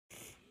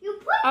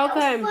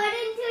Okay.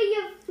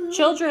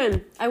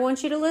 Children, I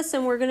want you to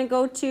listen. We're going to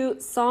go to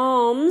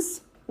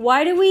Psalms.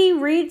 Why do we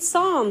read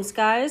Psalms,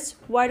 guys?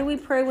 Why do we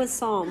pray with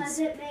Psalms? Because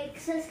it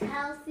makes us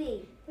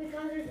healthy.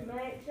 Because it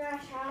makes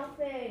us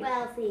healthy.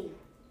 Wealthy.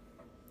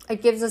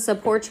 It gives us a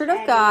portrait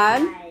of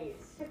God.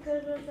 It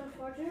gives us a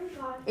portrait of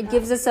God. It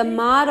gives us a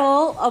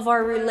model of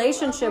our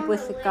relationship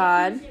with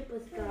God. It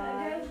gives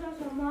us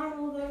a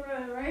model of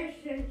a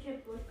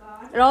relationship with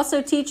God. It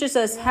also teaches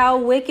us how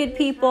wicked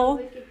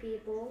people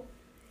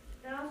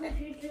It also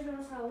teaches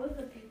us how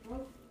wicked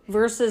people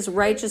versus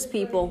righteous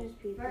people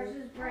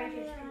versus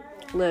righteous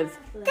people live.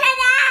 Ta-da!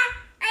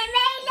 I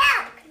made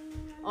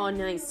milk. Oh,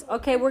 nice.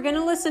 Okay, we're going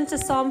to listen to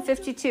Psalm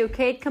 52.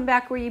 Kate, come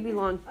back where you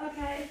belong.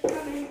 Okay,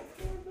 coming.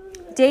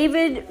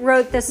 David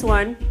wrote this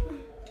one.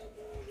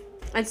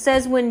 It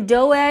says, when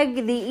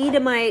Doeg the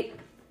Edomite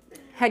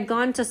had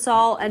gone to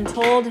Saul and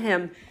told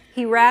him,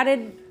 he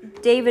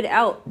ratted David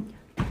out.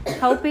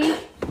 Hopi,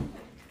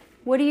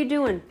 what are you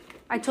doing?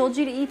 I told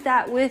you to eat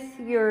that with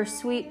your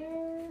sweet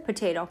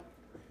potato.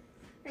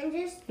 I'm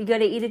just You got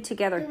to eat it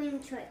together.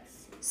 doing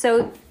tricks.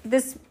 So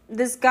this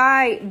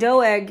guy,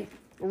 Doeg,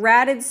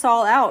 ratted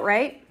Saul out,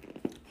 right?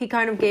 He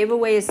kind of gave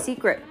away his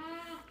secret.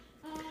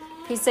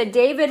 He said,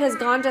 David has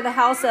gone to the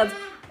house of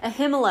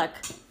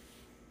Ahimelech.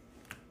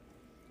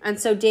 And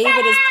so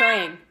David is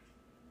praying.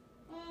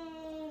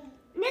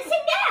 Missing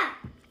that.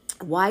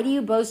 Why do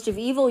you boast of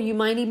evil, you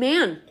mighty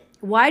man?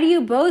 Why do you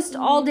boast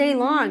all day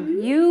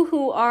long, you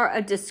who are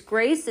a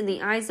disgrace in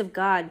the eyes of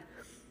God?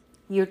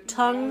 Your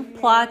tongue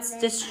plots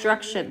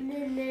destruction.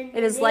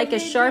 It is like a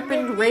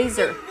sharpened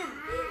razor.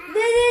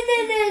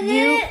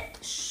 You,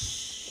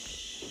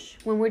 shh.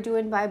 When we're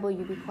doing Bible,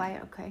 you be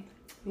quiet, okay?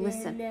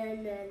 Listen.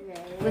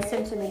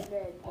 Listen to me.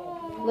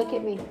 Look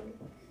at me.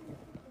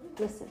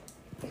 Listen.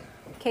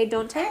 Okay,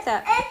 don't take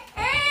that.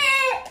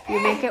 You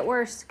make it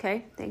worse,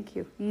 okay? Thank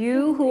you.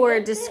 You who are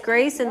a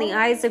disgrace in the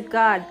eyes of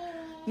God.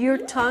 Your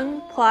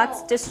tongue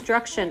plots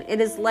destruction.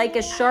 It is like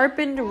a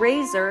sharpened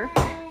razor.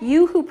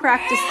 You who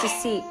practice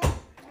deceit.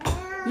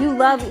 You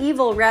love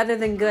evil rather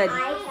than good.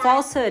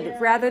 Falsehood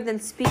rather than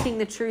speaking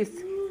the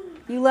truth.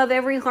 You love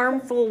every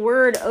harmful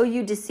word, oh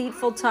you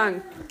deceitful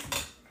tongue.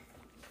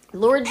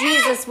 Lord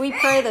Jesus, we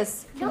pray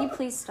this. Can you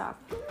please stop?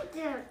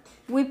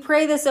 We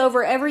pray this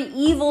over every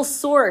evil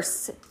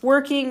source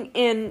working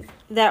in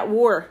that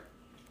war.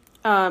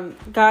 God,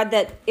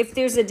 that if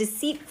there's a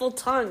deceitful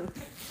tongue,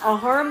 a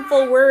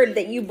harmful word,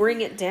 that you bring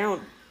it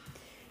down.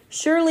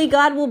 Surely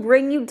God will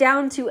bring you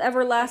down to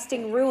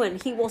everlasting ruin.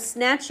 He will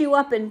snatch you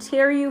up and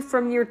tear you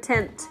from your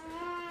tent.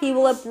 He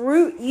will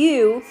uproot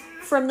you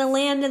from the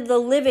land of the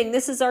living.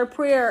 This is our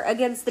prayer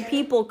against the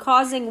people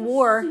causing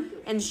war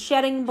and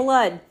shedding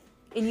blood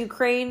in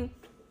Ukraine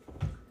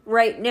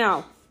right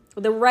now.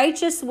 The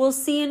righteous will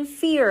see and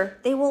fear.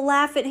 They will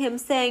laugh at him,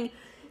 saying,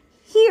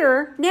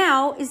 here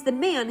now is the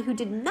man who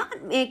did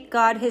not make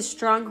God his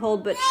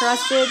stronghold, but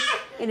trusted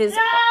in his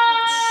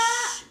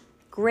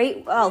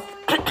great wealth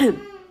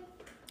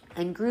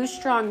and grew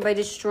strong by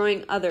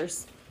destroying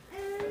others.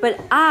 But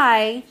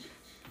I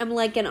am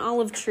like an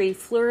olive tree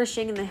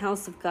flourishing in the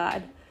house of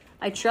God.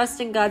 I trust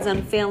in God's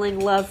unfailing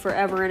love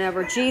forever and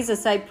ever.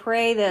 Jesus, I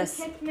pray this.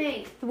 Hit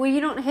me. Well,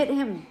 you don't hit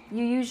him.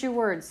 You use your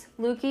words.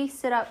 Lukey,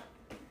 sit up.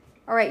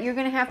 All right, you're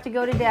going to have to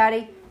go to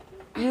Daddy.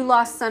 You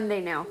lost Sunday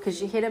now because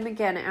you hit him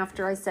again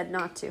after I said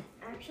not to.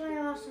 Actually,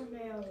 I lost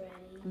Sunday already.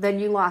 Then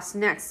you lost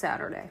next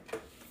Saturday.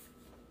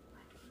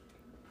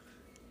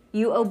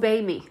 You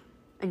obey me,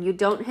 and you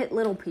don't hit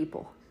little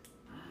people.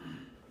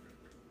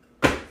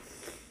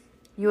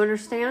 You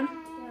understand?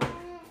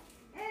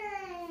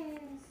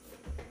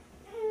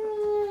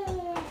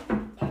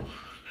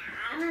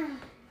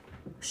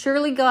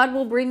 Surely God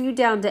will bring you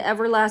down to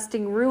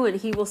everlasting ruin.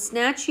 He will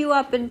snatch you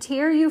up and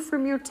tear you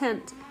from your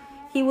tent.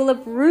 He will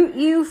uproot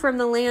you from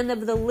the land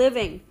of the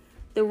living.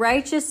 The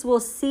righteous will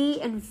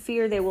see and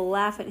fear. They will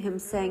laugh at him,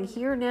 saying,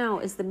 here now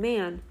is the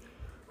man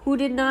who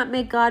did not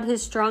make God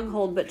his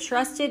stronghold, but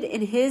trusted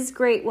in his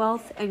great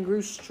wealth and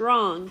grew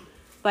strong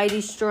by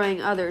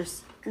destroying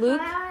others.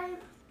 Luke?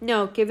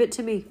 No, give it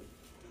to me.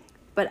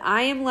 But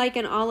I am like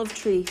an olive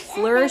tree,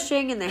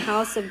 flourishing in the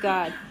house of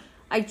God.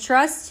 I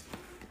trust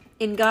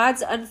in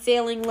God's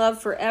unfailing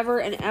love forever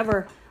and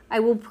ever. I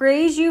will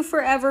praise you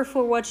forever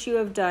for what you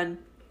have done.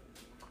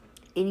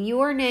 In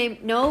your name,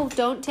 no,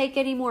 don't take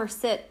any more.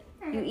 Sit.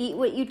 You eat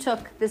what you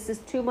took. This is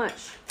too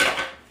much.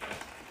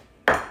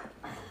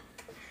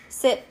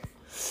 Sit.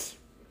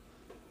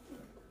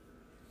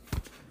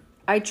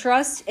 I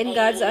trust in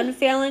God's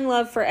unfailing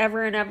love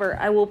forever and ever.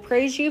 I will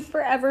praise you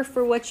forever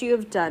for what you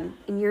have done.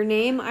 In your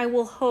name I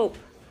will hope,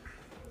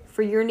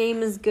 for your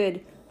name is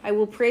good. I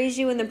will praise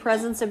you in the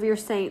presence of your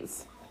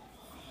saints.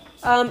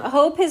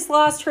 Hope has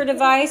lost her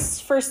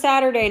device for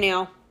Saturday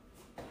now.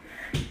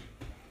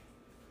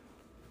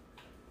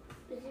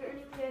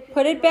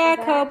 Put it back,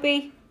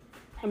 Hopi.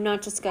 I'm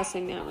not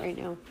discussing that right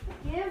now.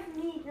 Give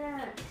me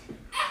that.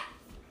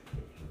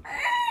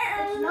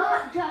 It's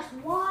not just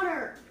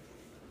water.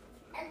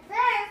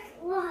 There's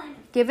one.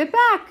 Give it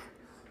back.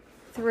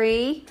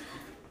 3.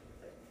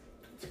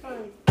 It's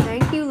fine. Now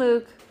Thank you,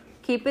 Luke.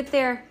 Keep it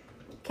there.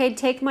 Okay,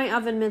 take my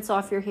oven mitts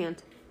off your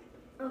hand.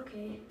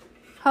 Okay.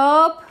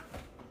 Hope,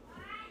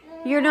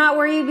 you're not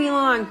where you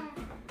belong.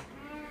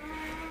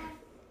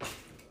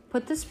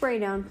 Put the spray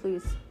down,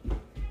 please.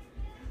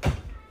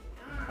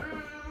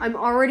 I'm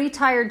already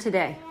tired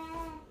today.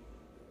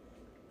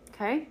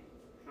 Okay?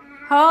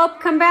 Hope,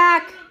 come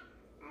back.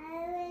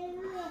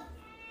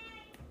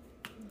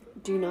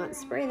 Do not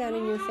spray that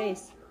in your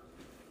face.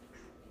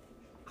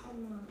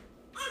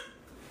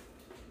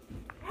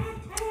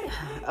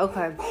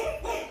 Okay.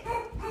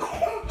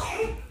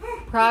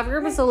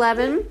 Proverbs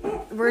 11,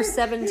 verse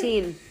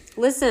 17.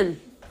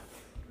 Listen.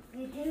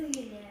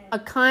 A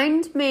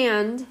kind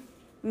man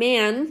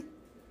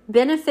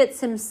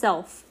benefits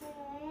himself,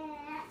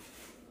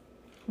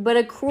 but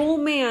a cruel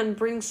man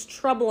brings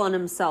trouble on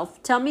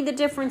himself. Tell me the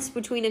difference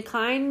between a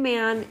kind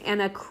man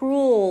and a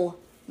cruel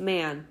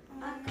man.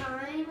 A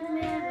kind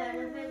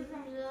man benefits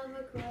himself,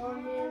 a cruel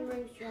man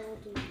brings trouble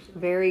to himself.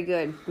 Very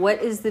good.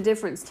 What is the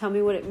difference? Tell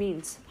me what it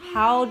means.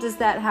 How does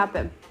that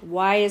happen?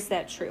 Why is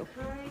that true?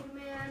 A kind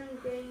man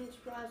gains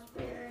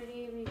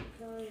prosperity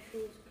because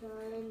he's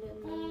kind, and then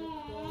the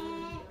cruel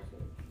man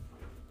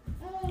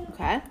doesn't.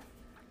 Okay.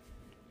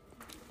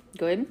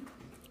 Good.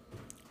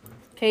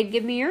 Okay,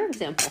 give me your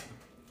example.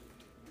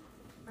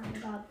 I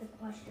got the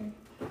question.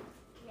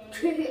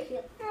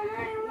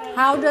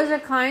 How does a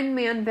kind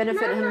man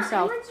benefit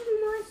himself? I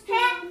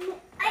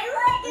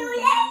want to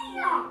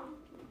later.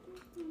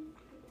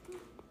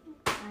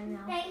 I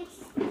know. Thanks.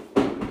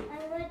 I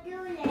will do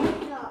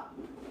later.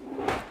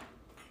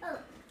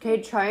 Okay,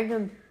 try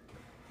again.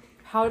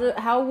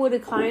 How would a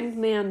kind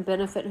man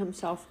benefit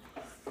himself?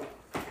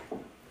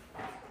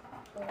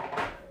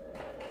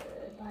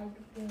 By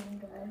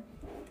being good.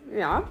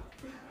 Yeah.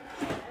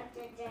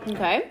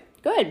 Okay,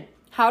 good.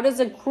 How does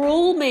a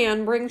cruel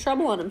man bring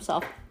trouble on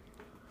himself?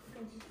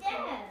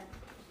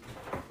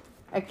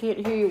 I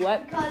can't hear you.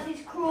 What? Because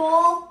he's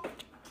cruel.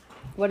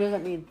 What does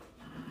that mean?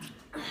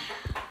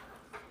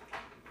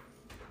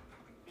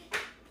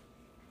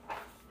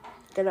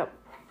 Get up.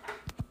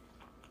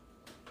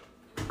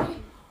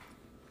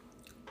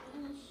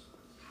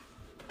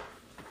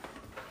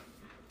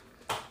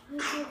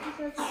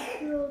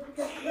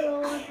 Because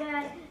cruel is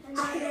bad, and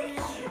not getting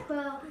into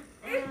cruel,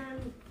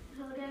 and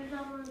he'll get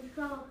himself into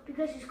trouble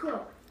because he's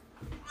cruel.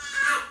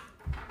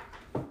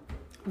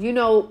 You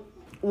know,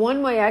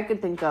 one way I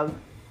could think of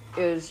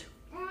is,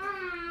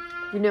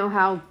 you know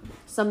how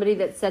somebody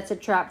that sets a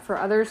trap for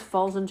others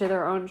falls into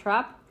their own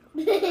trap?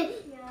 That's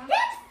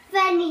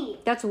funny.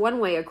 That's one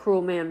way a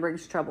cruel man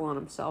brings trouble on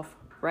himself,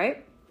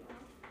 right?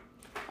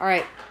 All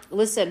right,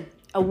 listen.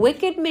 A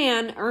wicked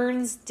man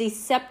earns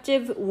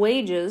deceptive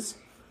wages.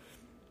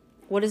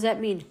 What does that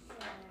mean?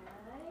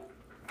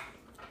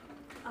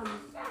 I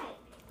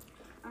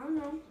don't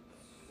know.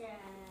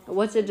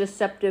 What's a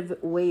deceptive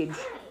wage?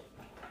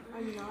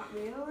 I'm not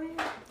really.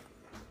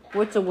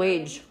 What's a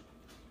wage?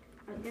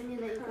 I think that you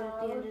get at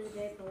the end of the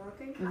day for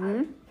working.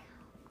 Mm-hmm.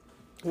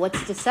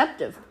 What's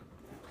deceptive?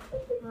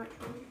 Not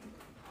true.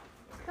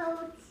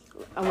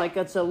 Coach. I'm like,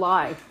 that's a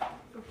lie.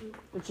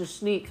 It's a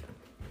sneak.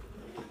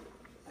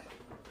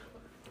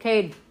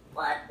 Cade,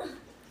 What?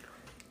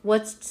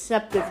 what's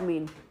deceptive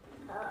mean?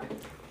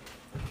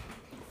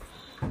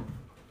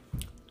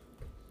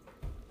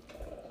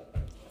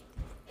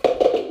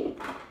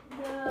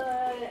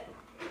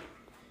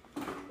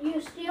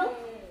 You steal?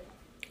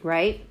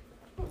 Right?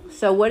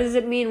 So what does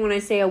it mean when I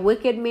say a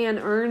wicked man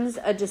earns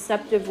a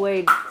deceptive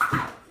wage?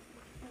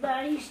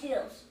 That he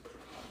steals.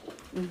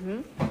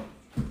 Mm-hmm.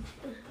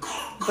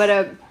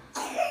 But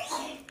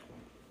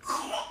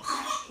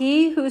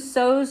he who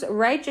sows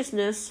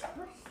righteousness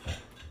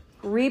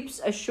reaps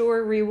a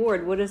sure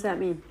reward. What does that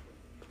mean?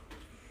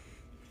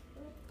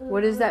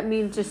 What does that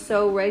mean to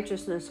sow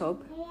righteousness,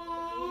 Hope?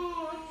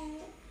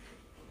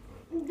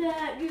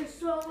 That you're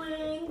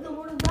sowing the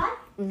word of God?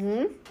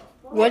 Mm-hmm.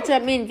 What's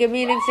that mean? Give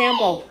me an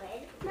example.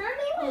 Mommy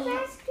was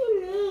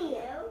asking me.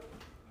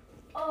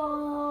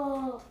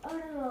 Oh, I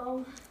don't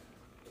know.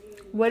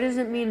 What does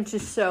it mean to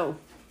sow?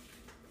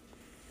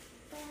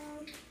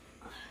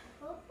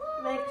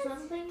 Make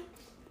something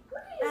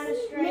out of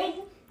string.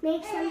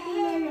 Make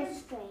something in a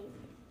string.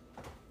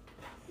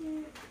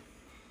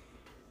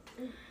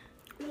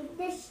 Make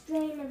the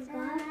string of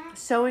God.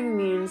 Sowing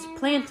means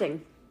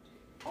planting.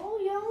 Oh,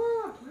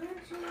 yeah,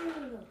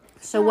 planting.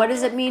 So what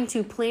does it mean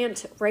to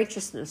plant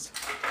righteousness?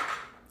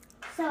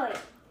 Sorry.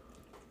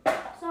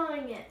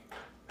 Sowing it.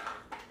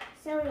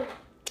 Sorry.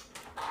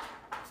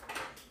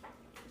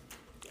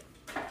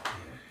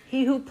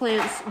 He who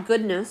plants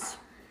goodness,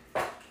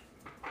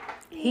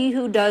 he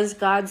who does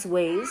God's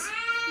ways,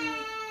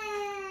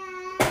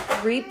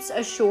 reaps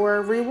a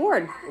sure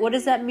reward. What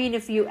does that mean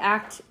if you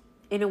act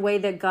in a way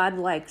that God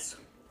likes?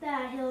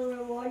 That he'll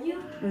reward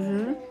you.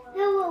 Mm-hmm. He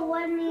will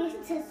reward me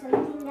to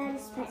something that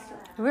is special.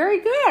 Very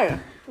good.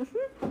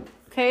 Mm-hmm.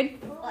 Okay,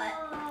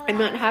 I'm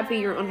not happy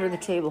you're under the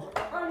table.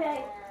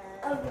 Okay.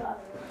 Oh, God.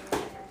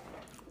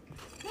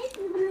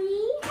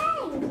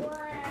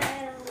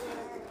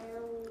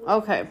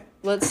 Okay,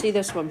 let's see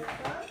this one.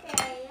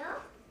 Okay.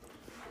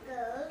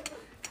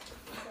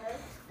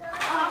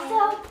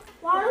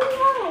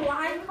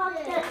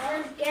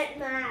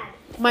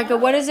 Micah,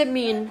 what does it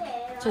mean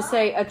to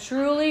say a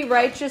truly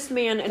righteous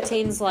man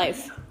attains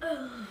life?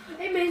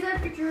 It means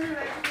that you're truly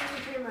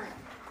righteous in your life.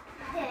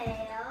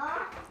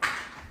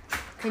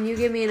 Can you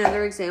give me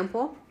another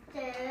example?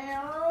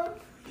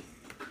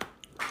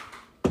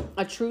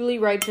 A truly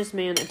righteous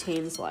man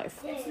attains life.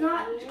 It's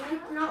not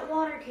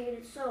Watergate,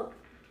 it's soap.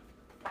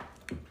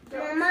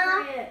 Don't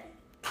Mama? spray it.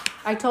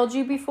 I told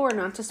you before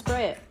not to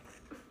spray it.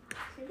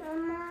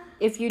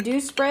 If you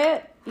do spray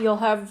it, you'll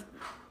have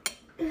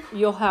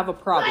a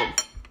problem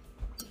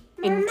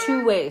in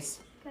 2 ways.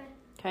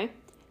 Okay?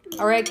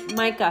 All right,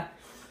 Micah.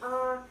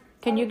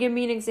 Can you give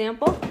me an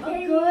example?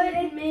 A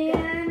good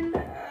man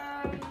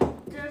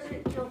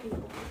doesn't kill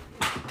people.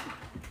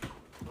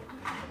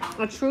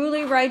 A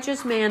truly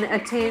righteous man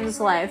attains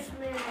life. A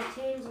man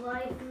attains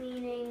life,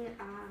 meaning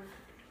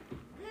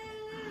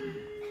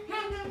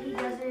he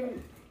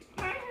doesn't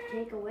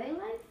take away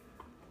life.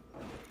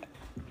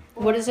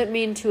 What does it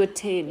mean to He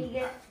attain?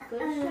 gets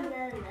good stuff.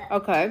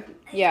 Okay,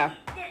 yeah.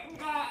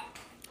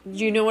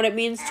 Do you know what it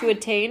means to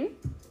attain?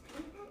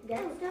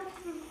 Get stuff.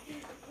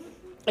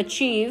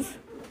 Achieve.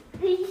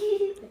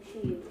 Achieve.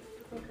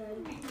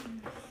 Okay.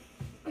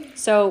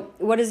 So,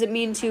 what does it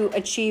mean to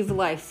achieve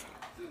life?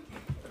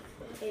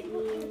 It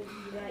means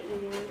that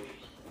you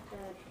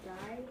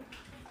die.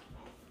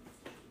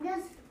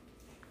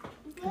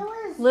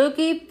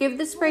 Lukey, give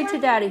the spray to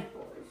Daddy.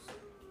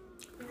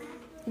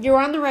 You're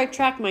on the right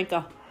track,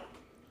 Micah.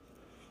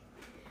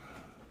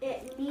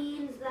 It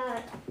means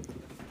that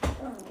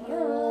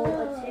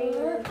you'll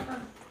attain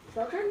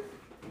children.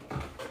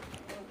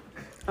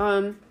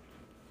 I'm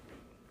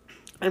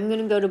going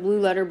to go to Blue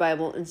Letter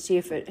Bible and see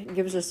if it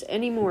gives us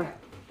any more.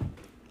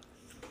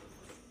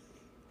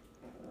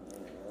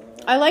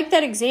 I like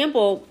that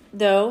example,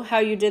 though, how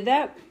you did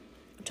that.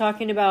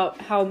 Talking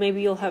about how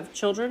maybe you'll have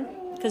children.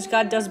 Because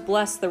God does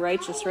bless the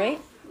righteous,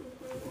 right?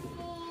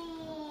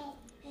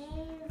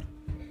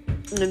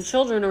 And then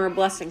children are a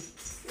blessing.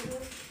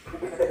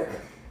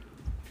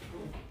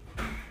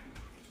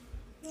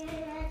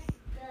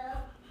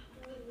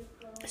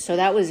 So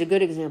that was a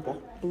good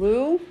example.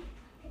 Blue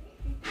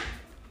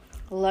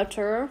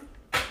Letter.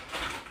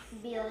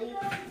 Billy.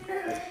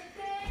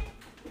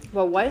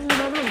 Well, why is it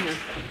not on here?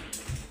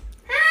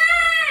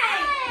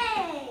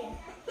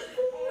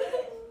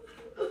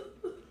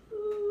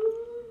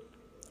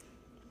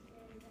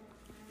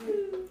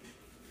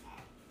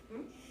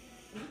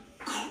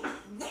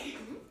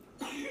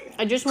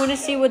 I just want to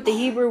see what the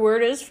Hebrew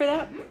word is for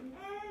that.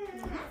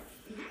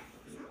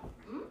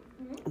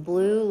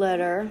 Blue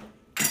Letter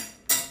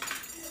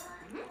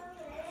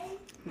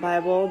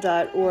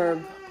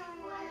Bible.org.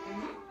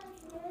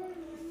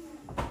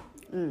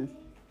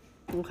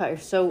 Okay,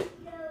 so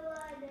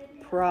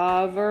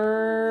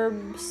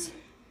Proverbs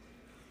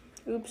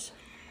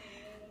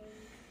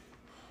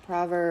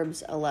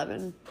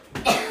 11.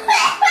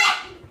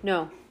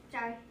 No,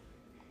 Sorry.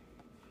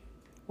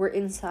 we're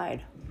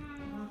inside.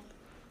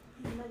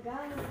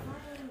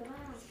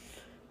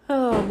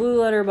 Oh,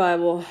 Blue Letter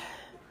Bible.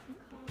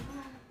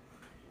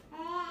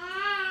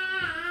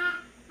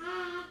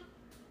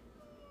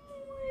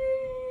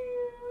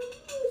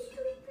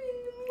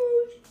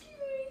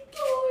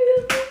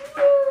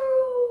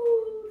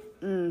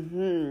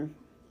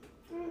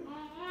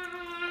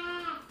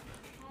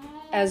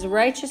 As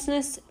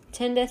righteousness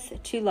tendeth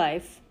to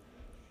life,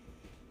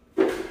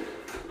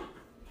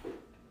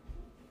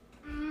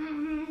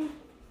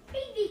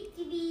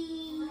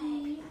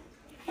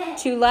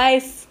 to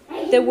life,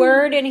 the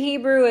word in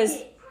Hebrew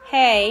is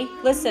hey.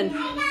 Listen.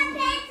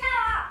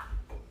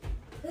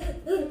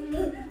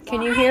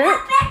 Can you hear it?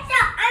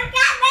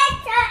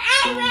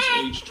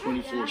 Romans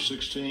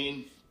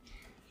 8:24-16.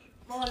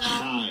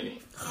 Hi.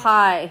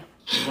 Hi.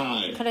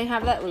 Hi. Can I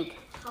have that, Luke?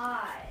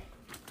 Hi.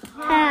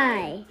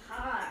 Hi.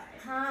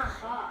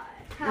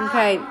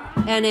 Okay,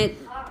 and it.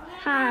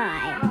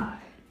 Hi.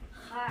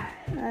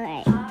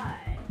 Hi.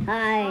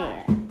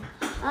 Hi.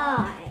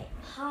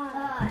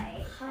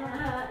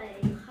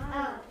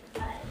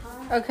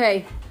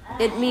 Okay,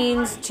 it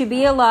means to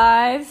be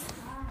alive,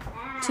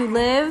 to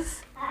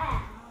live,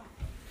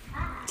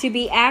 to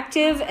be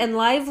active and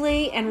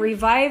lively and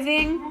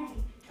reviving,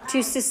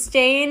 to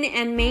sustain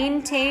and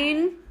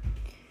maintain.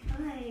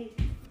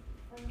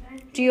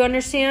 Do you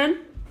understand?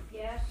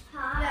 Yes.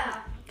 Yeah.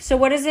 So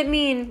what does it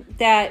mean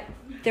that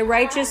the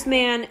righteous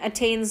man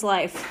attains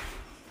life?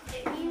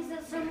 It means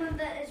that someone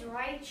that is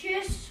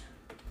righteous,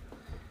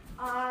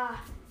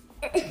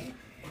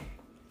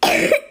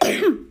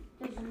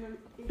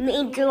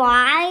 Me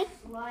dry.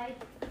 life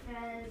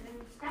and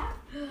stuff.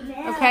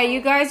 Okay,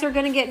 you guys are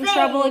going to get in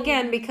trouble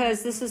again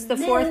because this is the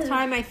 4th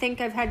time I think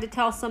I've had to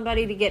tell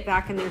somebody to get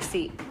back in their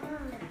seat.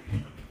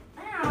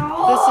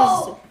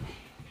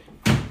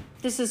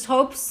 This is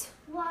Hope's,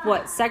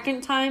 what,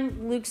 2nd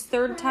time? Luke's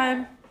 3rd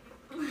time?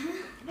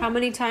 How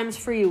many times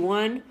for you?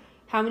 1?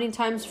 How many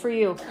times for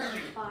you?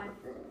 5.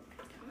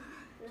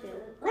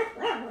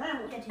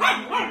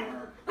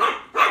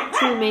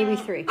 2, maybe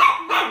 3.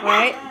 All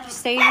right?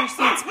 Stay in your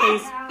seats,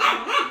 please.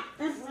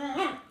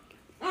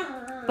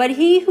 But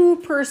he who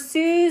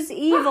pursues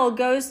evil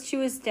goes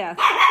to his death.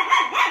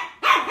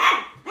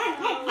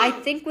 I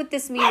think what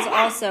this means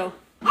also.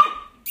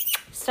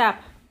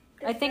 Stop.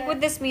 I think what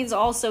this means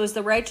also is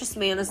the righteous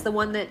man is the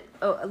one that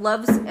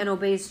loves and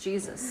obeys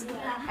Jesus.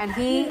 And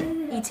he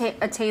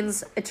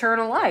attains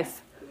eternal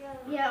life.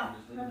 Yeah.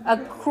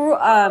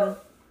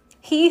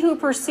 He who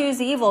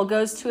pursues evil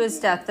goes to his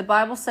death. The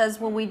Bible says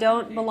when we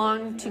don't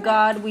belong to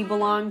God,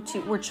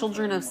 we're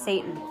children of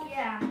Satan.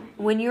 Yeah.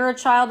 When you're a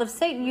child of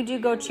Satan, you do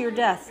go to your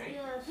death.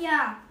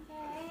 Yeah.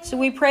 So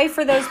we pray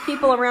for those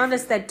people around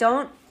us that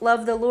don't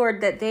love the Lord,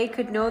 that they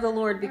could know the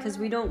Lord, because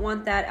we don't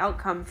want that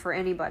outcome for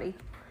anybody.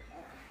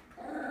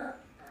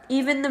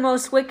 Even the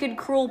most wicked,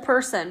 cruel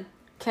person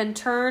can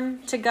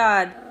turn to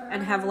God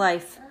and have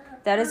life.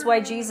 That is why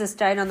Jesus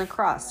died on the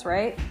cross,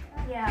 right?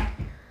 Yeah.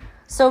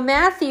 So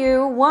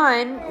Matthew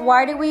 1,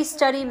 why do we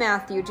study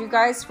Matthew? Do you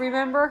guys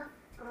remember?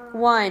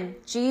 1,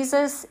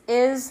 Jesus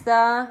is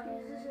the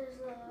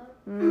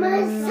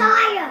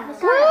Messiah.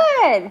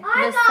 Good.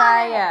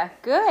 Messiah.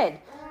 Good.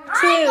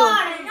 2,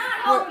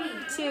 Not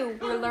 2,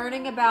 we're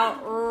learning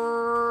about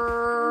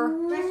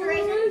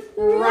Restoration.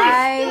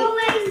 right.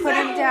 Put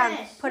him down.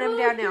 Put him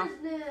down now.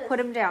 Put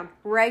him down.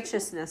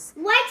 Righteousness.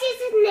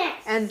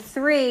 Righteousness. And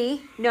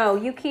 3, no,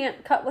 you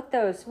can't cut with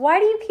those. Why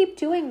do you keep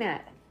doing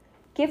that?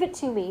 Give it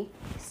to me.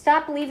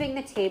 Stop leaving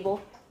the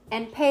table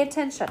and pay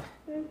attention.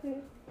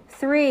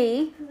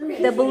 3,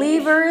 the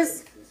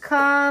believers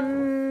commission.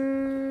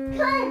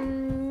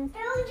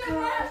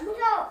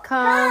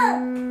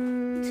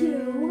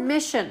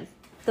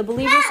 The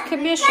believers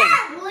commission.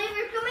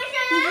 Believer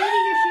commission. He's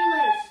eating your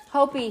shoelace.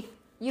 Hopi,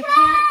 you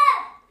can't.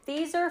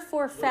 These are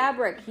for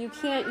fabric. You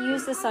can't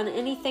use this on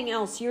anything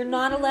else. You're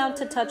not allowed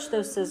to touch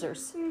those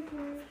scissors.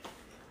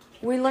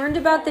 We learned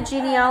about the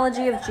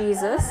genealogy of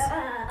Jesus.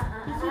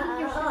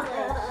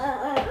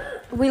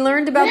 We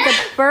learned about the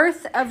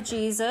birth of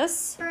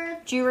Jesus.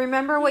 Do you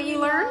remember what you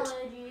learned?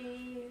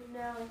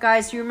 No.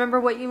 Guys, do you remember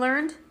what you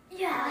learned?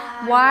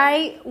 Yeah.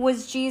 Why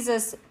was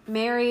Jesus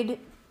married,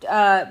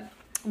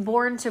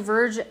 born to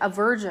a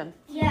virgin?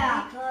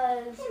 Yeah.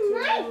 Because to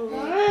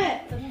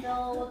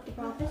fulfill what the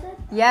prophet said.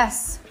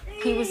 Yes,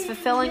 he was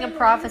fulfilling a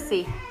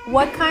prophecy.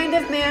 What kind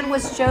of man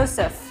was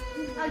Joseph?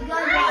 A good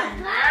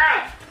one.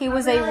 He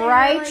was a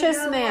righteous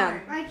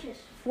man. Righteous.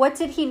 What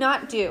did he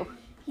not do?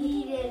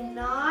 He did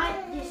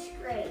not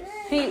disgrace.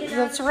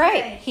 That's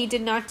right. He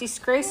did not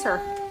disgrace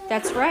her.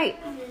 That's right.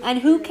 And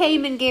who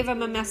came and gave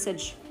him a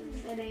message?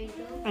 An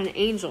angel. An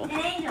angel. An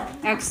angel.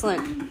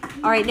 Excellent.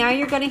 All right, now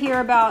you're going to hear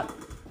about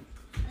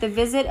the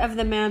visit of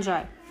the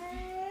Magi.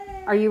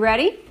 Are you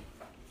ready?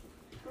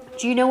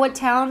 Do you know what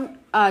town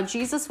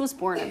Jesus was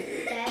born in?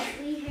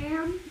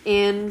 Bethlehem.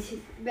 In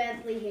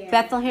Bethlehem.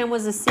 Bethlehem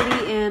was a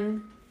city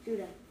in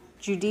Judah.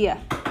 Judea.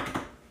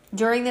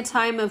 During the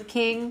time of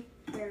King.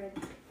 Herod.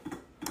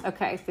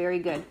 Okay, very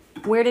good.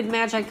 Where did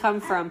Magi come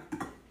from?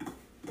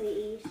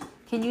 The east.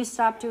 Can you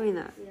stop doing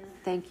that? Yeah.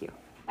 Thank you.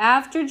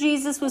 After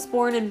Jesus was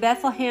born in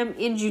Bethlehem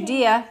in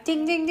Judea,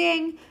 ding, ding,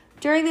 ding,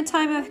 during the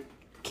time of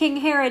King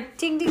Herod,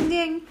 ding, ding,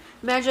 ding,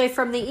 Magi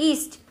from the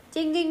east,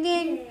 ding, ding,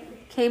 ding,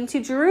 came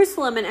to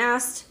Jerusalem and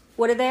asked,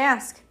 what did they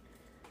ask?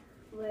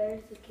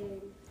 Where's the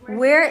king?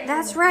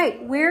 That's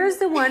right. Where's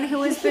the one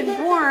who has been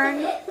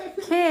born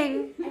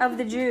King of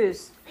the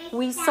Jews?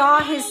 We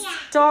saw his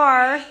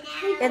star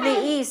in the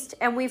east,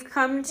 and we've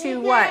come to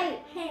what?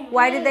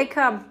 Why did they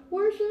come?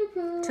 Worship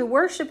him. To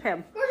worship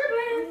him. Worship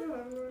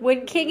him.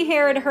 When King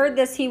Herod heard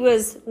this, he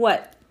was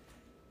what?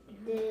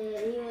 He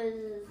was.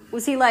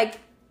 Was he like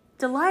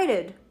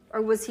delighted,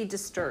 or was he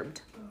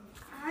disturbed?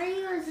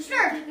 I was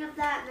thinking of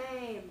that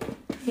name.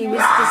 He was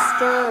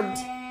disturbed,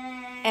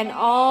 and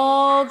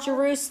all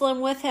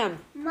Jerusalem with him.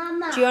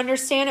 Mama. Do you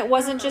understand? It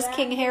wasn't just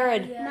King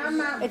Herod.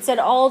 Mama. It said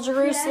all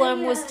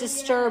Jerusalem was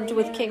disturbed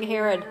with King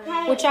Herod,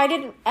 which I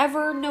didn't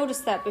ever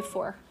notice that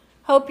before.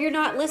 Hope you're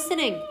not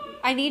listening.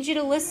 I need you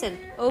to listen.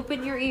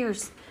 Open your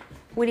ears.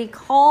 When he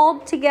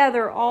called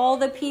together all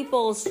the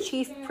people's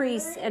chief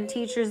priests and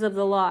teachers of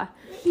the law,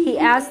 he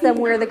asked them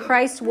where the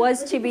Christ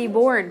was to be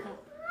born.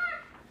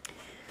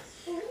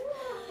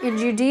 In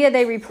Judea,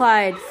 they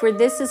replied, for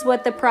this is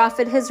what the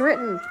prophet has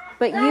written.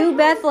 But you,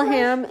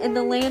 Bethlehem, in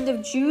the land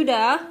of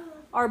Judah,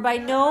 are by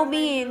no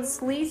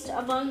means least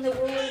among the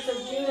rulers of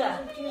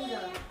Judah.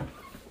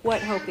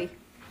 What, Hopi?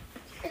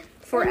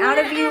 For out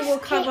of you will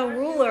come a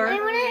ruler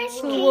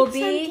who will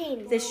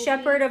be the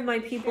shepherd of my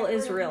people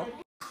Israel.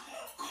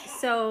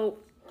 So,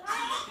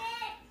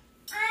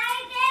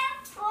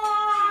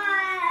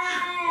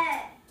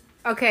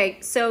 okay,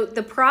 so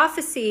the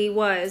prophecy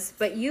was,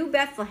 but you,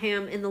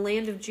 Bethlehem, in the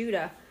land of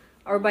Judah,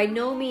 are by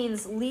no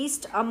means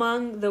least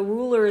among the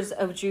rulers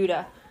of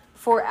Judah.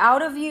 For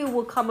out of you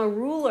will come a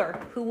ruler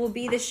who will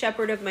be the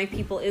shepherd of my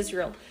people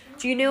Israel.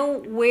 Do you know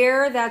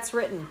where that's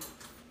written?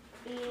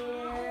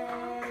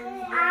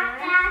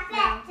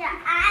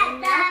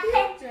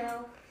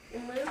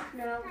 In Luke,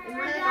 no. In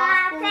one of the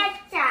Gospels.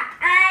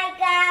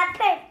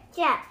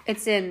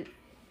 It's in,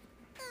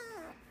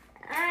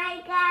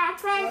 I got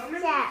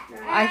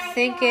pizza. I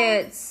think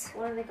it's,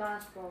 One of the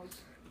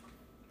Gospels.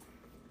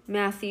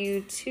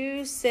 Matthew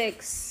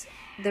 2:6.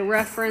 The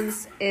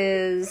reference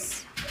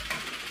is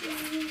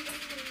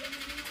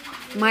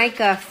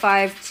Micah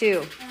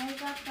 5:2.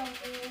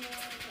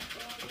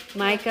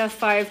 Micah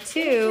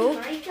 5:2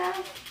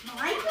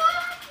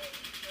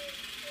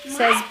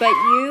 says, "But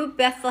you,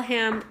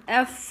 Bethlehem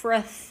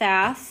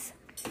Ephrathah,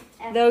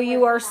 though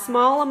you are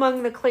small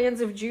among the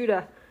clans of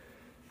Judah,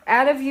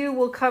 out of you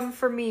will come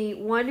for me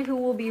one who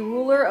will be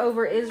ruler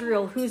over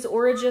Israel, whose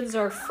origins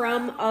are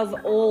from of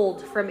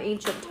old, from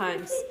ancient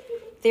times.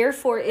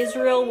 Therefore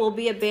Israel will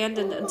be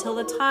abandoned until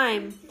the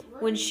time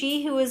when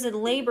she who is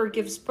in labor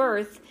gives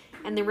birth,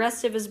 and the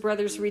rest of his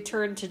brothers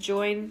return to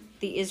join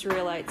the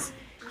Israelites.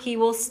 He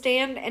will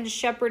stand and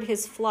shepherd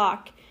his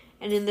flock,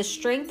 and in the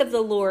strength of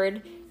the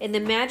Lord, in the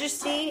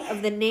majesty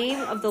of the name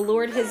of the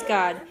Lord his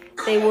God,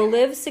 they will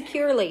live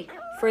securely,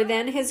 for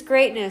then his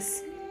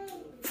greatness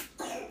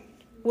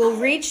will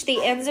reach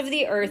the ends of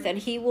the earth, and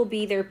he will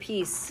be their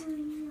peace."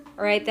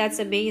 All right, that's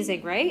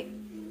amazing, right?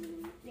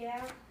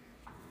 Yeah.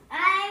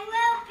 I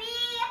will be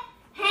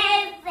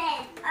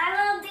haven. I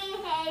will be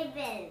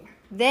haven.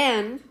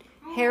 Then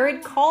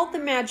Herod called the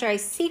Magi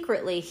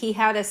secretly. He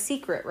had a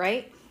secret,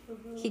 right?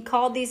 He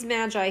called these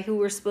Magi who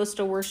were supposed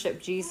to worship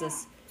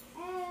Jesus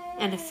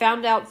and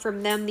found out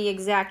from them the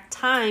exact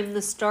time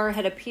the star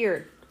had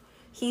appeared.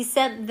 He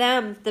sent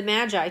them, the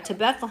Magi, to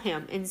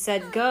Bethlehem and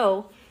said,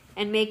 "Go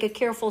and make a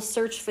careful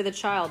search for the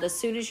child. As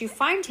soon as you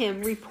find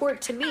him,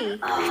 report to me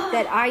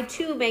that I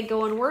too may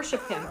go and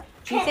worship him."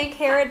 Do you think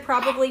Herod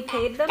probably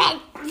paid them?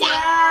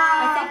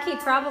 I think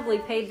he probably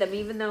paid them,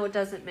 even though it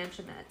doesn't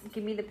mention that.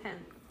 Give me the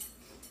pen.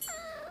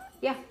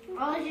 Yeah.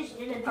 All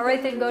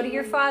right, then go to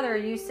your father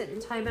and you sit in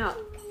timeout.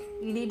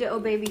 You need to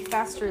obey me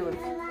faster, Luke.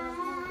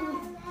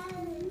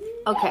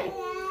 Okay.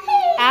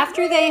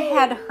 After they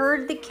had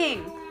heard the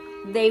king,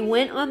 they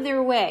went on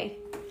their way.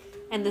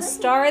 And the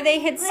star they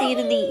had seen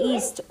in the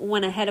east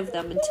went ahead of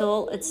them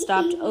until it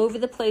stopped over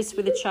the place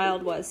where the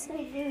child was.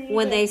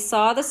 When they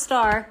saw the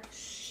star,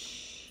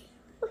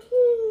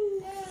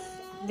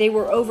 they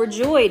were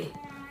overjoyed.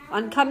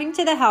 On coming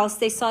to the house,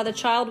 they saw the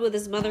child with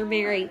his mother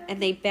Mary, and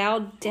they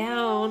bowed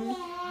down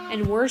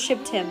and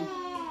worshipped him.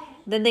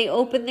 Then they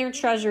opened their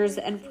treasures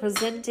and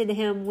presented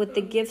him with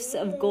the gifts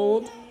of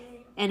gold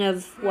and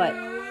of what?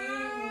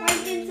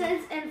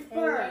 Frankincense and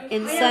fir.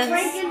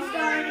 Incense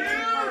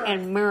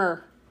and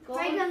myrrh.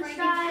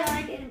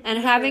 And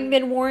having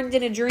been warned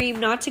in a dream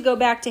not to go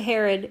back to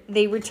Herod,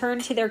 they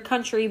returned to their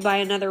country by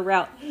another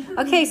route.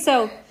 Okay,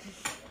 so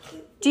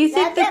do you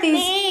think that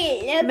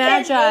these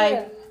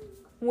Magi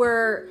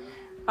were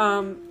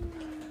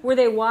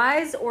they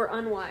wise or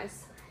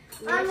unwise?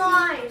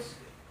 Unwise.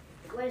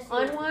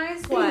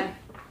 Unwise? Why?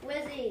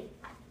 Wizzy.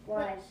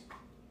 Wise.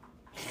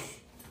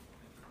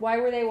 Why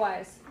were they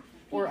wise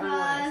or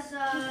unwise?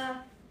 Because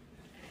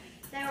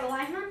they were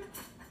wise men?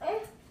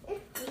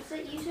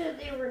 You said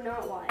they were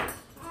not wise.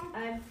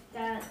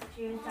 That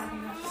she was talking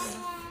about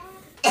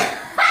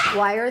something.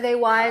 Why are they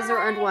wise or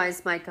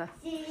unwise, Micah?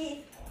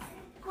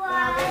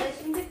 Well, they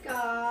listen to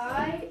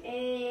God,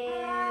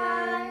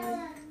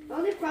 and the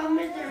only problem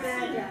is they're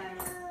magi.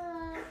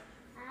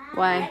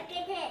 Why?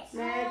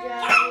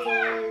 Magi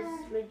is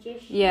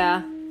magician.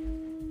 Yeah.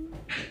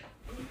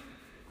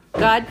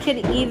 God can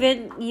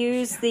even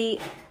use the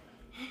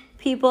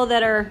people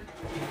that are...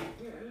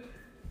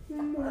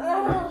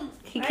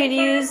 He can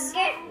use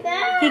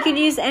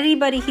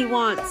anybody he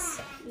wants.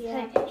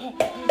 Yeah.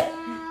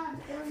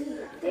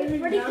 They're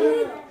pretty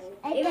good.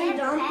 Even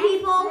dumb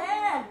people.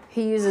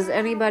 He uses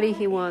anybody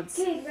he wants.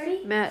 Okay,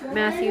 ready?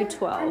 Matthew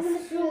 12.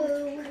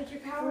 What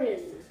your power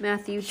is.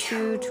 Matthew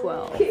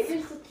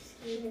 2:12.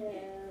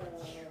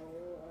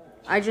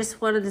 I just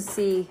wanted to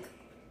see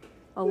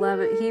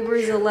 11.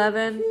 Hebrews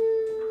 11.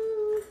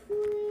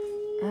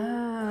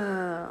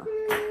 Oh.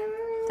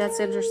 That's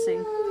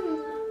interesting.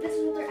 This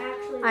is what they're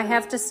actually. I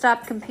have to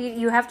stop competing.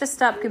 You have to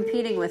stop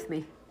competing with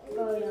me.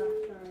 Oh, yeah,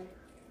 sorry.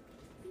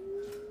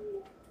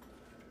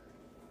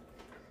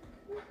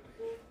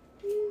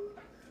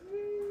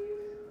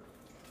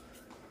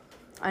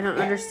 I don't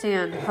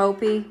understand.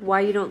 Hopi,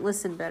 why you don't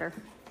listen better.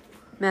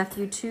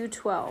 Matthew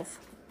 2:12.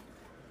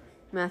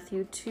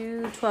 Matthew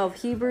 2:12.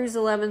 Hebrews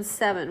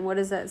 11:7. What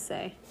does that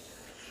say?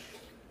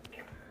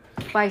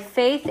 By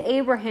faith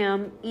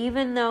Abraham,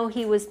 even though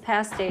he was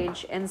past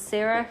age, and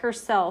Sarah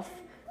herself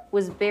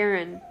was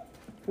barren,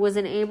 was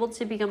enabled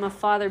to become a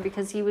father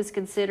because he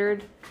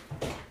considered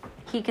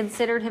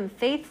him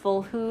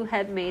faithful who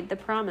had made the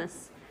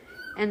promise.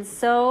 And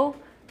so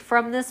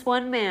from this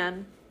one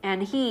man,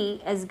 and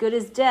he, as good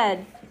as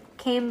dead,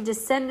 came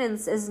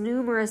descendants as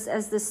numerous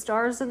as the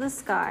stars in the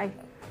sky,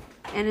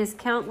 and as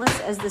countless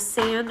as the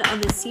sand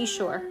on the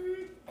seashore.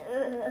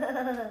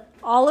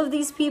 All of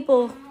these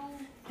people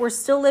were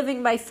still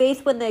living by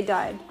faith when they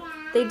died.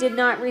 They did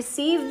not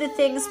receive the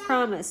things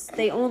promised.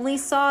 They only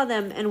saw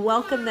them and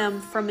welcomed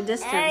them from a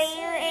distance.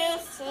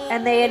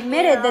 And they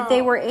admitted that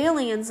they were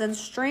aliens and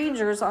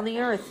strangers on the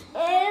earth.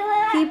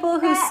 People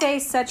who say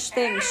such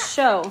things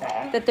show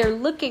that they're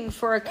looking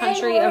for a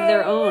country of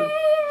their own.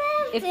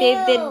 if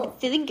they've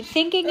been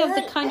thinking of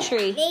the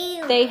country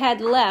they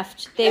had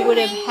left, they would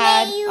have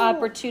had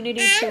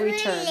opportunity to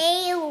return.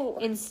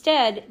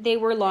 Instead, they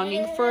were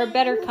longing for a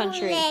better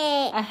country,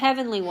 a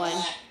heavenly one.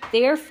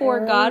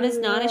 Therefore, God is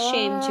not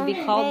ashamed to be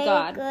called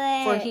God,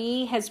 for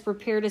he has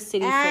prepared a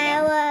city for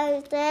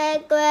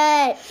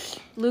them.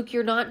 Luke,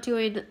 you're not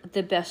doing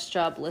the best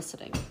job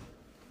listening.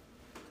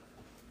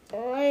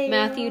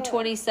 Matthew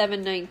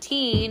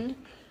 27:19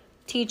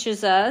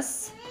 teaches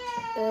us,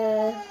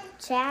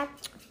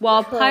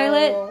 while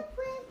Pilate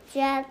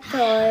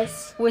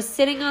was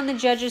sitting on the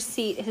judge's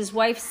seat, his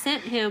wife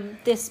sent him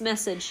this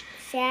message: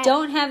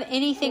 "Don't have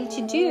anything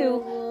to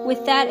do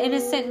with that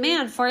innocent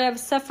man, for I have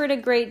suffered a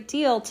great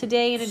deal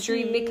today in a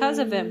dream because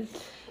of him."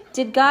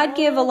 Did God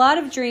give a lot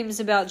of dreams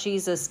about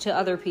Jesus to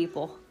other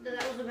people? That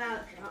was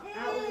about John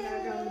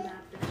the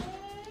Baptist.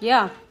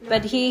 Yeah,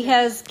 but he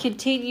has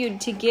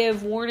continued to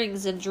give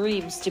warnings and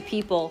dreams to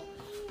people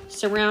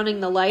surrounding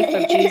the life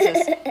of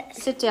Jesus.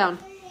 Sit down.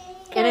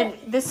 And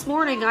this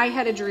morning I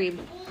had a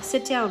dream.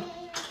 Sit down.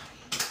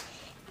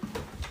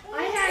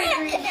 I had a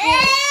dream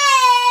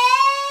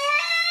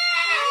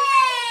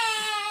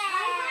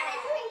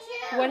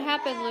too. What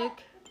happened,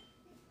 Luke?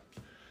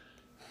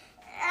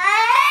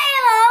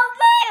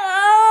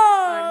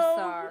 I'm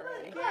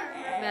sorry.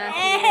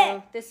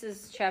 Matthew, this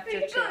is chapter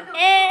 2.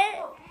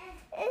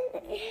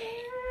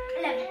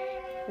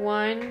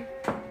 1,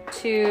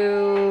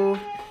 2,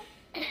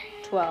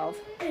 12.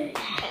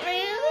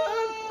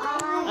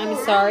 I'm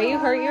sorry you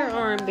hurt your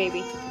arm,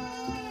 baby.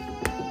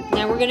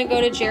 Now we're going to go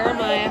to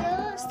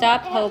Jeremiah.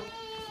 Stop, Hope.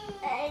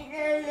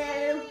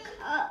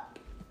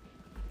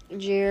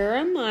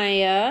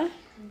 Jeremiah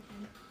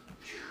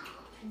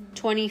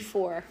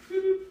 24.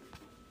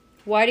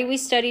 Why do we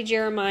study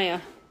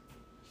Jeremiah?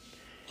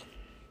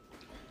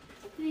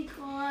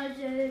 Because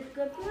it's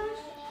good for us.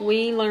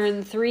 We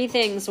learn 3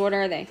 things. What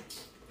are they?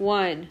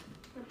 1,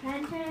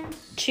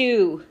 Repentance,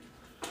 2,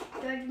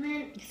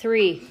 judgment,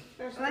 3.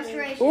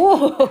 restoration.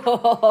 Ooh,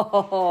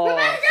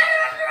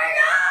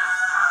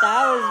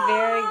 that was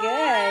very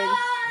good.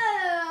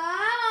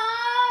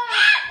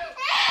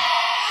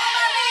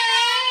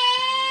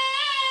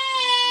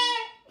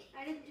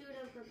 I didn't do it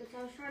on purpose.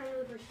 I was trying to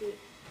move her seat.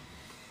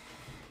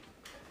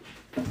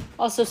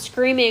 Also,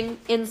 screaming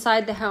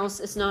inside the house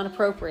is not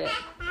appropriate.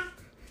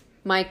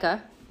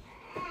 Micah,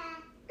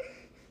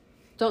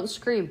 don't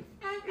scream.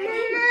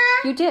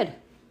 You did.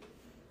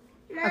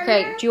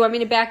 Okay, do you want me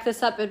to back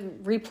this up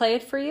and replay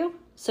it for you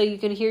so you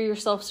can hear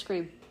yourself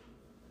scream?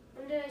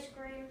 When did I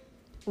scream?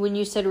 When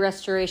you said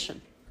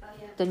restoration, Oh,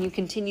 yeah. then you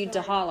continued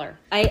to holler.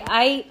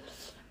 I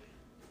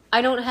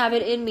don't have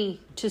it in me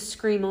to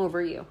scream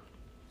over you.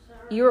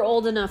 Sorry. You're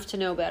old enough to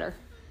know better.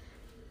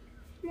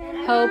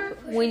 Hope,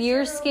 when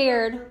you're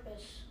scared,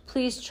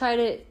 please try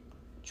to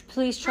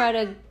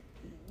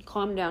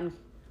calm down.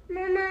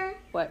 Mama,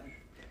 What?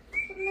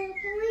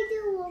 can we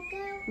do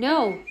workout?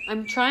 No,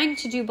 I'm trying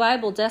to do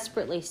Bible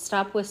desperately.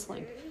 Stop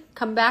whistling.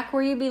 Come back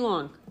where you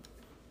belong.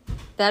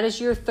 That is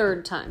your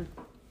 3rd time.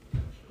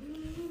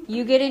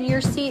 You get in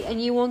your seat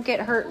and you won't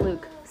get hurt,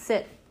 Luke.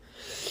 Sit.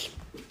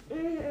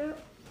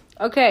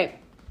 Okay.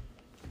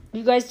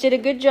 You guys did a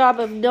good job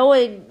of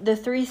knowing the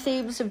 3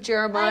 themes of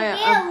Jeremiah.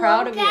 I'm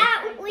proud of you.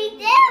 We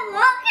did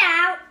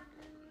workout.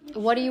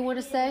 What do you want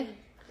to say?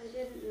 I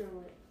didn't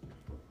know it.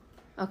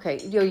 Okay.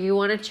 Do you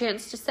want a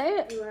chance to say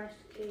it? You are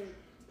scared.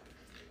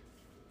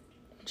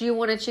 Do you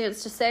want a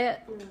chance to say it?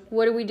 No.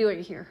 What are we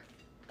doing here?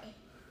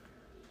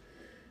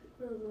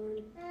 Oh,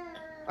 Lord.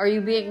 Are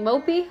you being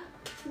mopey?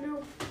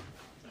 No.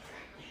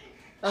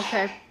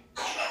 Okay.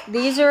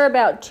 These are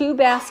about 2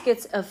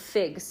 baskets of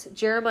figs.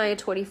 Jeremiah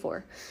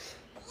 24.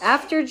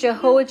 After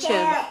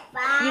Jehoiachin,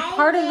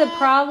 part of the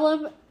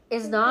problem,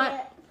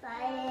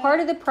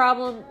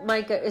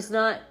 Micah, is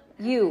not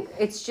you.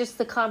 It's just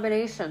the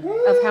combination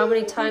of how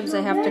many times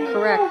I have to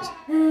correct.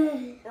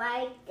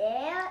 Right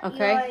there.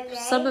 Okay?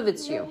 Some of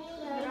it's you.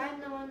 But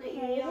I'm the one that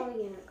you're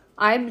yelling at.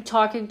 I'm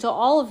talking to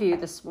all of you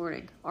this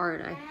morning,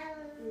 aren't I?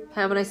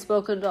 Haven't I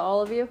spoken to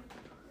all of you?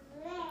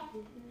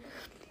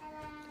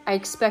 I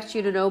expect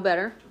you to know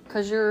better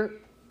because you're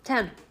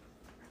 10.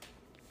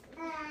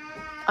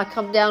 I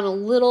come down a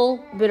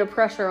little bit of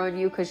pressure on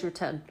you because you're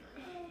 10.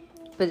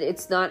 But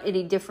it's not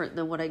any different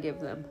than what I give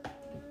them.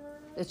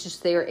 It's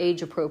just they are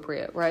age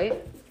appropriate,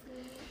 right?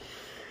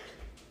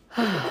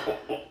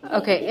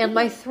 Okay, and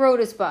my throat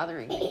is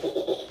bothering me.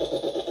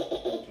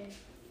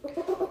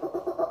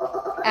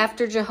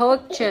 After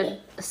Jehoiachin,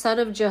 son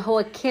of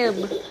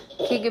Jehoiakim,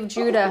 king of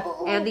Judah,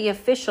 and the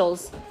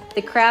officials,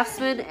 the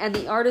craftsmen and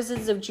the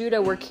artisans of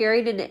Judah were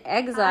carried into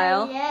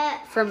exile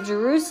from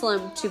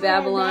Jerusalem to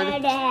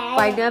Babylon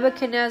by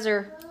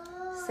Nebuchadnezzar.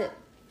 Sit.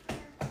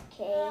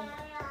 Okay.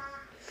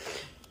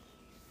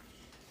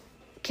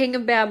 King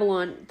of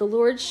Babylon. The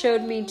Lord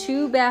showed me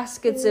 2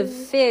 baskets of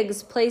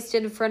figs placed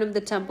in front of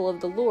the temple of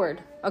the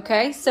Lord.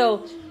 Okay,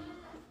 so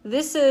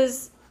this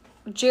is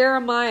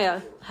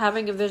Jeremiah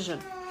having a vision.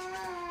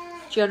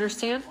 Do you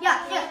understand? Yeah.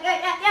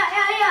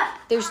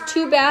 There's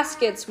 2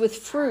 baskets with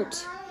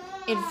fruit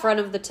in front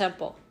of the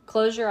temple.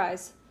 Close your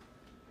eyes.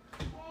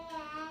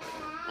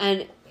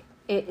 And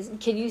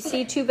can you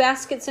see 2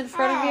 baskets in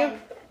front of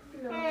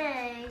you?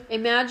 Hey.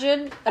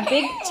 Imagine a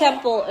big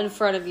temple in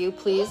front of you,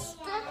 please.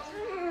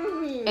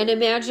 And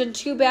imagine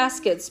 2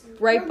 baskets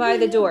right by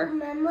the door.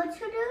 Remember to do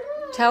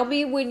that? Tell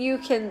me when you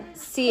can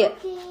see it.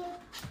 Okay.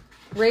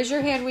 Raise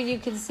your hand when you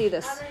can see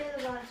this. How many of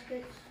the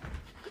baskets?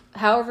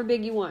 However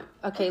big you want.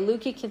 Okay,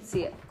 Lukey can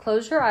see it.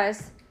 Close your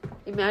eyes.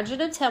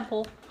 Imagine a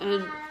temple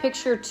and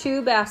picture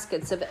 2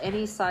 baskets of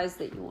any size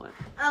that you want.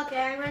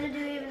 Okay, I'm going to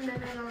do even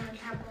bigger on the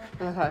temple.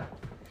 Okay.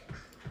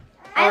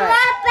 I All right.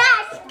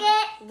 want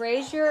basket.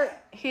 Raise your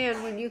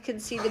hand when you can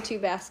see the 2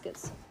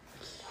 baskets.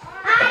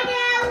 I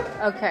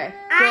do. Okay,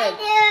 good.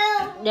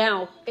 I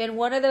Now, in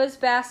one of those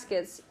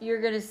baskets,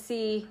 you're going to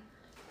see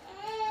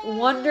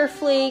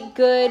wonderfully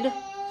good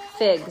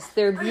figs.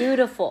 They're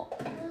beautiful.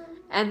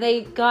 And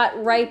they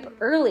got ripe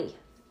early.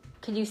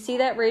 Can you see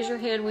that? Raise your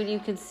hand when you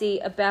can see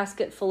a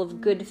basket full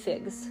of good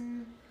figs.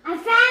 do. I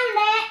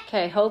found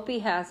Okay, Hopi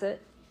has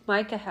it.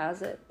 Micah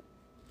has it.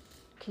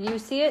 Can you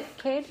see it,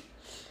 Cade?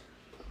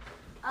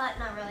 Not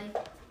really.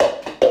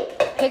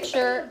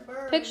 Picture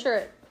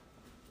it.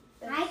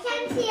 it. I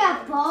can see a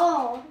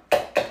bowl.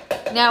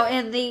 Now,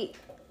 in the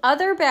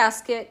other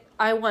basket,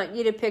 I want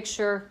you to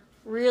picture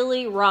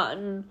really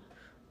rotten,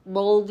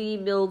 moldy,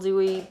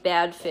 mildewy,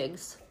 bad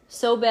figs.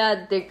 So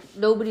bad that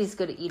nobody's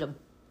going to eat them.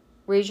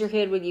 Raise your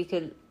hand when you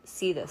can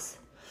see this.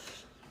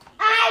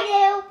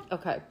 I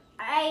Okay. do.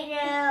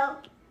 I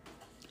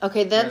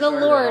Okay, then Yeah, the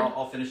sorry, Lord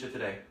I'll finish it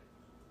today.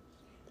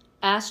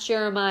 asked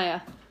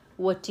Jeremiah,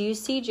 "What do you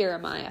see,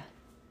 Jeremiah?"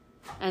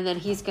 And then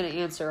he's going to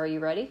answer. Are you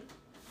ready?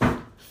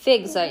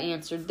 "Figs," I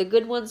answered. "The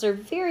good ones are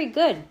very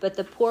good, but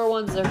the poor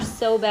ones are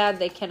so bad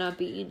they cannot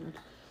be eaten."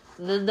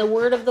 And then the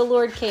word of the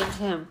Lord came to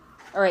him.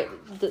 All right,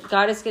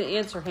 God is going to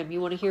answer him.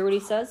 You want to hear what he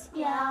says?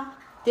 do. Yeah.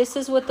 This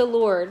is what the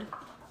Lord,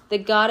 the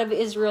God of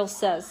Israel,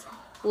 says.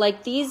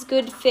 "Like these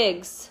good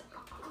figs,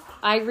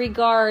 I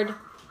regard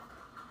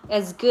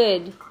as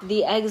good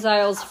the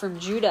exiles from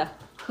Judah,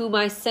 whom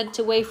I sent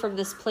away from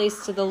this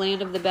place to the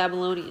land of the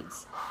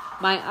Babylonians.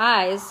 My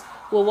eyes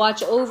will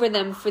watch over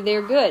them for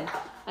their good,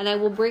 and I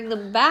will bring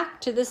them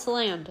back to this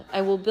land.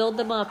 I will build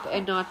them up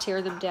and not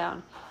tear them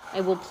down.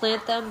 I will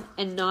plant them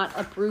and not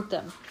uproot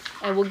them.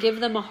 I will give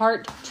them a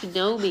heart to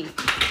know me,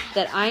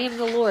 that I am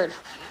the Lord.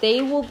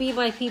 They will be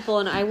my people,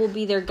 and I will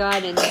be their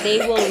God, and they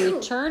will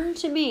return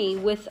to me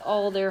with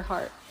all their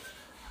heart.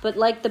 But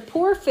like the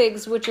poor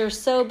figs, which are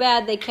so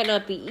bad they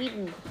cannot be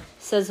eaten,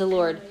 says the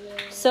Lord,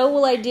 so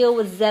will I deal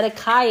with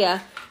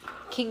Zedekiah,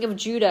 king of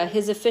Judah,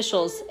 his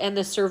officials, and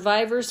the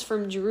survivors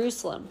from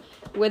Jerusalem,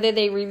 whether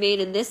they remain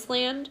in this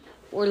land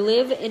or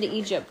live in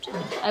Egypt.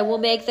 I will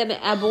make them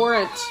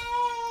abhorrent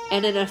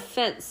and an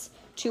offense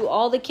to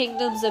all the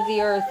kingdoms of the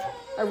earth,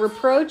 a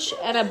reproach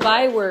and a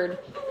byword,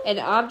 an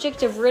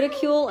object of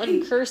ridicule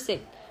and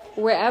cursing,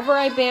 wherever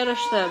I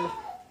banish them.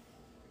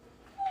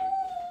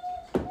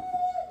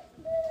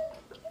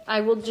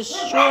 I will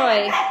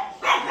destroy.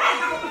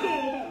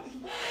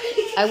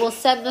 I will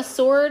send the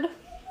sword,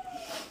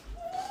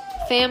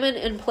 famine,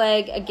 and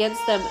plague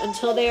against them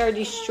until they are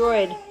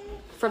destroyed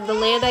from the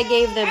land I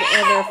gave them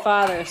and their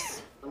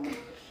fathers."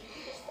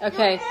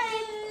 Okay,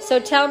 so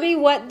tell me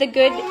what the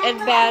good and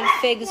bad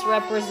figs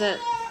represent.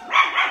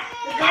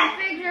 The good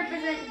figs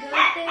represent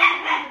good things,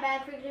 and the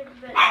bad figs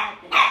represent bad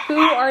things.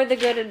 Who are the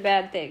good and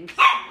bad things?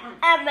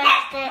 I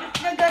missed it.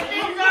 The good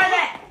things are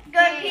the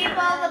good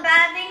people, the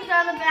bad things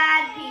are the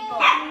bad people.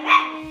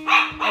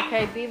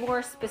 Okay, be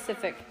more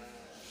specific.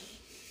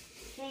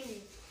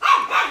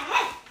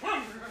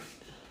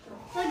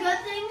 The good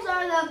things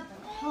are the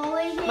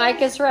holy kings,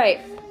 Mike is right.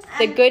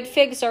 The good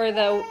figs are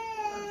the.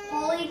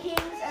 holy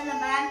kings, and the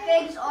bad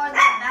figs are the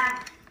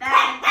bad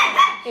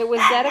It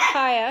was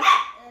Zedekiah,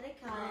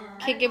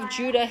 figs. king of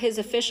Judah, his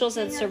officials,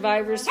 and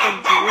survivors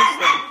from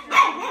Jerusalem.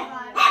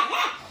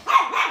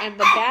 And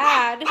the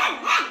bad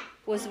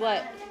was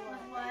what?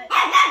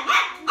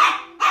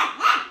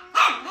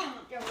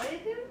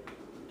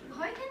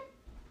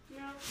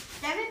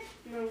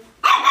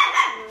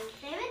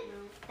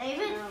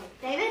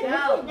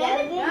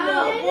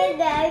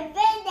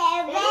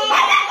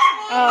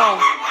 Oh,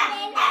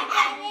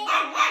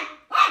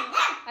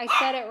 I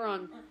said it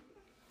wrong.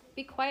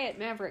 Be quiet,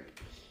 Maverick.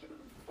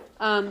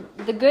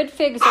 The good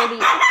figs are the.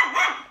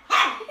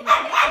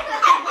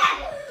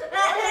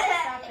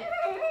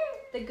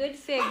 The good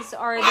figs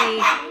are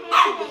the.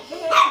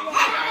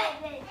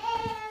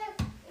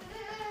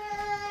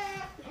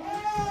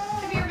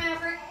 Come here,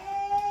 Maverick.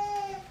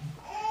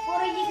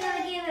 What are you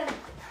gonna give him?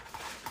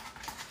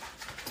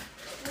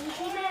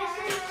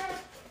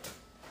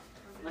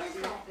 What is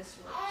that? This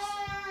works.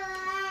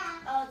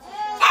 Oh, it's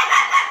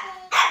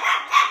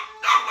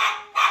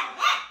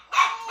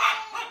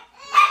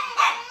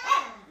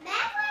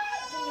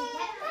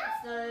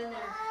not in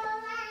there.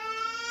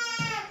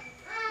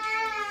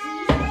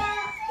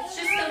 It's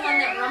just the one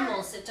that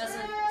rumbles. It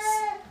doesn't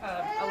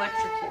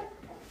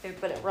electrocute,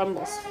 but it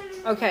rumbles.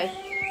 Okay.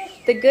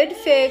 The good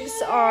figs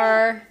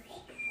are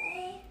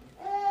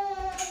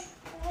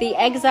the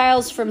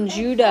exiles from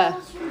Judah.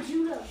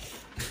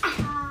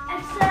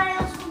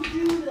 Exiles from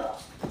Judah.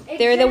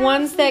 They're the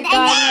ones that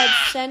God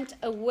had sent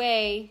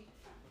away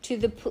to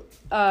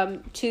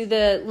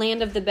the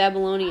land of the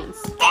Babylonians.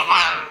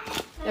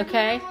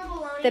 Okay?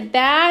 The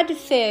bad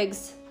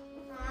figs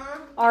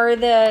are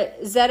the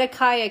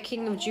Zedekiah,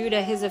 king of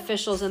Judah, his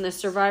officials, and the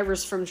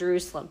survivors from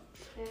Jerusalem.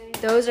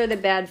 Those are the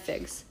bad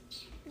figs.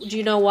 Do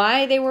you know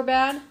why they were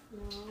bad?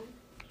 No.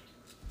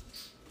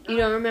 You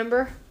don't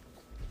remember?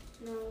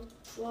 No.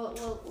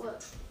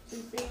 What?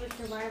 Since they were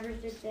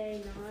survivors, did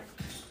they not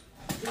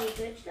do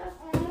good stuff?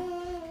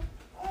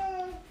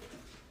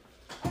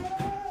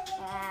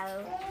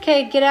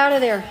 Okay, get out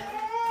of there.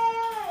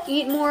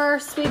 Eat more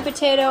sweet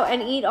potato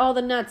and eat all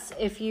the nuts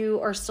if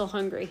you are still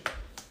hungry.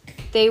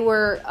 They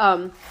were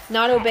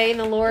not obeying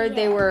the Lord.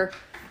 They were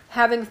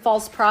having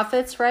false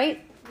prophets,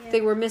 right? Yeah.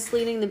 They were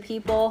misleading the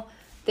people.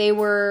 They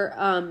were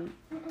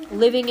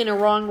living in a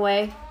wrong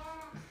way.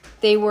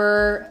 They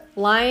were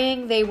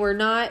lying. They were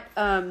not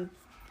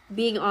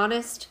being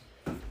honest.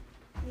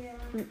 Yeah.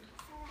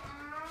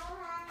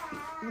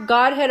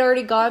 God had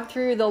already gone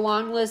through the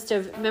long list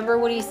of, remember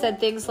when he said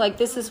things like,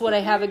 this is what I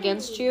have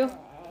against you?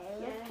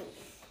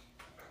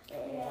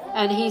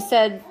 And he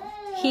said,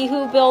 he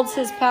who builds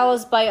his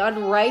palace by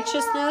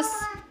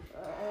unrighteousness.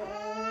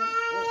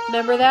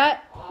 Remember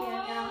that?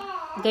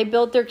 Yeah. They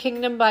built their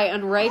kingdom by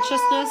unrighteousness.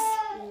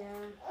 Yeah.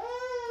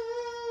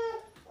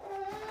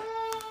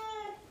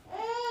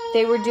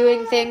 They were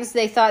doing things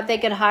they thought they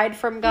could hide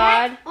from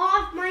God. Get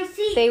off my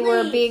seat, they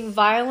were please. being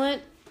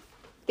violent.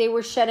 They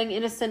were shedding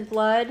innocent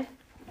blood.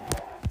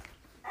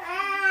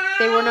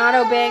 They were not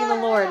obeying the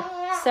Lord.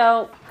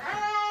 So,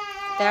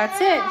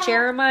 that's it.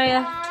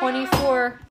 Jeremiah 24.